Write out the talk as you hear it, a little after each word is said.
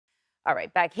All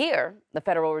right, back here, the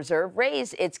Federal Reserve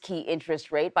raised its key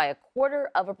interest rate by a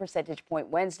quarter of a percentage point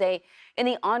Wednesday in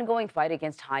the ongoing fight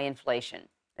against high inflation.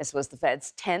 This was the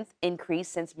Fed's 10th increase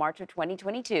since March of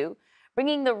 2022,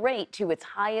 bringing the rate to its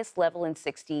highest level in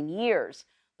 16 years.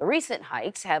 The recent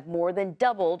hikes have more than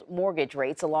doubled mortgage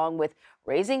rates, along with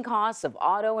raising costs of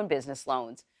auto and business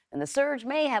loans. And the surge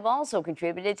may have also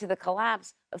contributed to the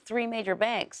collapse of three major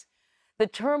banks. The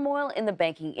turmoil in the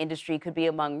banking industry could be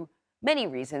among many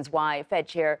reasons why Fed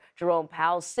Chair Jerome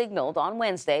Powell signaled on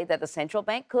Wednesday that the central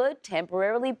bank could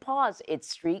temporarily pause its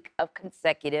streak of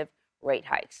consecutive rate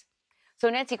hikes. So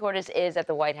Nancy Cordes is at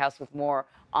the White House with more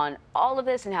on all of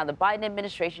this and how the Biden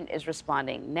administration is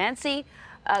responding. Nancy,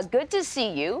 good to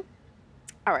see you.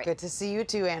 All right. Good to see you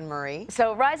too, Anne Marie.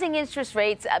 So rising interest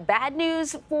rates, bad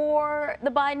news for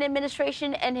the Biden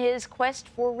administration and his quest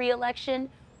for reelection?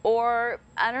 Or,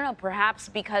 I don't know, perhaps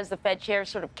because the Fed chair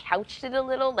sort of couched it a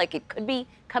little, like it could be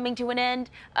coming to an end,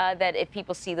 that if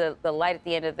people see the light at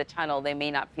the end of the tunnel, they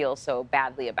may not feel so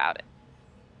badly about it.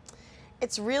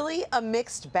 It's really a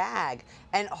mixed bag,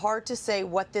 and hard to say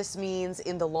what this means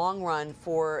in the long run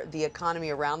for the economy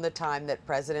around the time that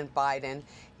President Biden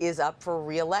is up for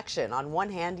re-election. On one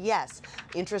hand, yes,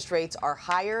 interest rates are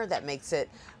higher. That makes it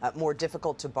more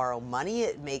difficult to borrow money.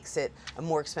 It makes it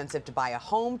more expensive to buy a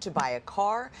home, to buy a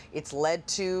car. It's led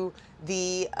to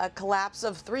the collapse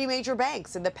of three major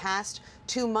banks in the past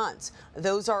 2 months.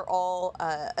 Those are all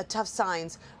tough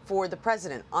signs for the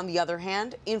president. On the other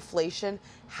hand, inflation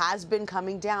has been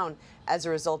coming down as a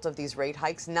result of these rate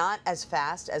hikes, not as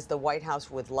fast as the White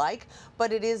House would like,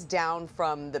 but it is down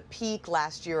from the peak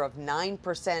last year of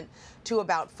 9% to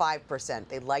about 5%.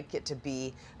 They'd like it to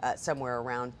be somewhere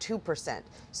around 2%.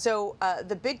 So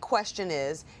the big question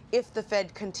is, if the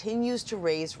Fed continues to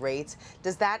raise rates,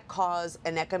 does that cause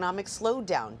an economic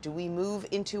slowdown? Do we move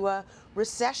into a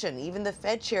recession? Even the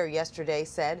Fed chair yesterday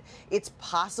said it's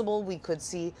possible we could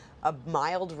see a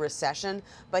mild recession,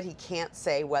 but he can't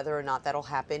say whether or not that'll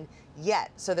happen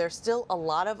yet. So there's still a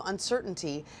lot of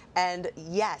uncertainty. And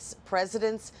yes,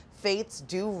 presidents' fates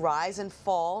do rise and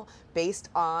fall based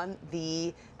on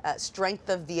the strength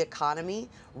of the economy.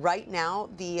 Right now,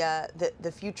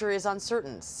 the future is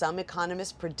uncertain. Some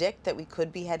economists predict that we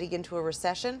could be heading into a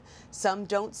recession. Some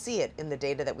don't see it in the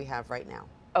data that we have right now.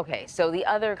 Okay, so the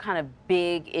other kind of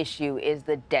big issue is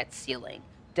the debt ceiling.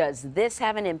 Does this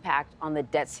have an impact on the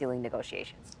debt ceiling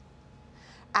negotiations?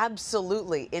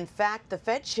 Absolutely. In fact, the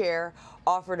Fed chair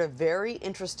offered a very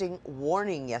interesting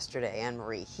warning yesterday, Anne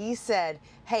Marie. He said,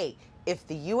 hey, if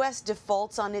the U.S.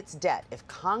 defaults on its debt, if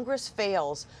Congress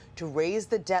fails to raise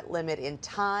the debt limit in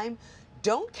time,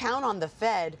 don't count on the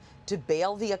Fed to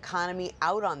bail the economy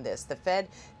out on this. The Fed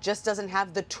just doesn't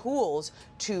have the tools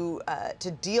to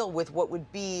deal with what would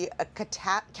be a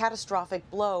catastrophic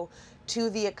blow to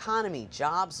the economy.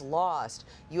 Jobs lost,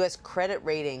 U.S. credit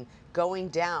rating going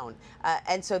down.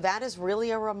 And so that is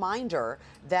really a reminder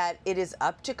that it is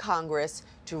up to Congress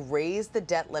to raise the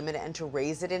debt limit and to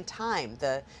raise it in time.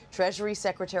 The Treasury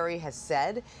Secretary has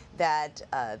said that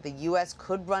the U.S.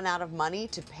 could run out of money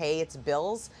to pay its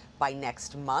bills by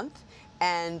next month.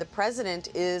 And the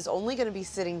president is only going to be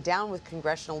sitting down with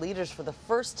congressional leaders for the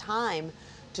first time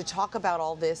to talk about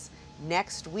all this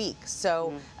next week.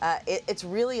 So it's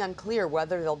really unclear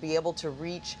whether they'll be able to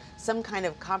reach some kind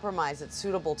of compromise that's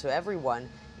suitable to everyone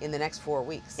in the next 4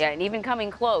 weeks. Yeah, and even coming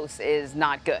close is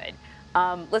not good.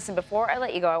 Listen, before I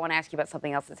let you go, I want to ask you about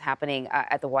something else that's happening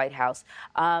at the White House.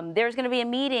 There's going to be a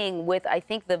meeting with, I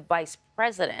think, the vice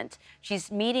president.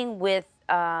 She's meeting with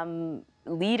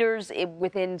leaders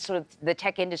within sort of the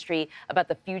tech industry about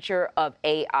the future of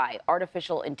AI,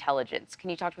 artificial intelligence. Can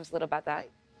you talk to us a little about that?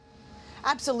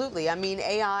 Absolutely. I mean,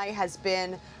 AI has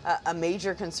been a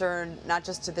major concern, not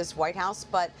just to this White House,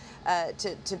 but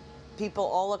to people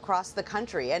all across the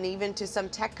country and even to some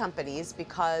tech companies,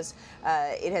 because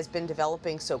it has been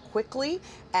developing so quickly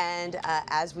and,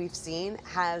 as we've seen,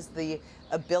 has the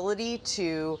ability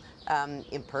to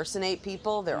impersonate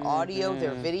people, their audio,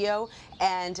 their video.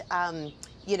 And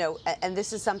you know, and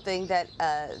this is something that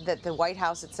that the White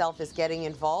House itself is getting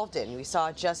involved in. We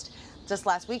saw just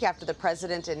last week, after the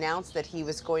president announced that he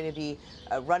was going to be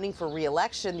running for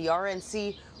re-election, the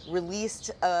RNC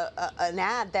released an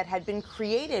ad that had been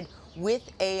created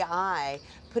with AI,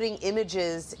 putting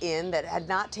images in that had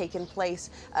not taken place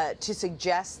to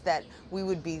suggest that we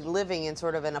would be living in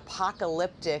sort of an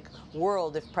apocalyptic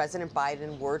world if President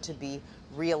Biden were to be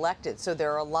reelected. So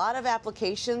there are a lot of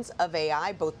applications of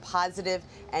AI, both positive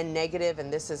and negative,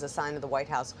 and this is a sign of the White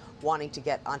House wanting to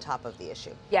get on top of the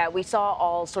issue. Yeah, we saw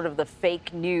all sort of the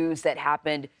fake news that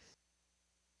happened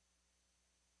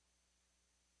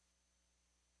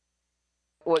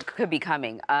what could be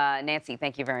coming. Nancy,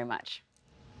 thank you very much.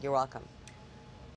 You're welcome.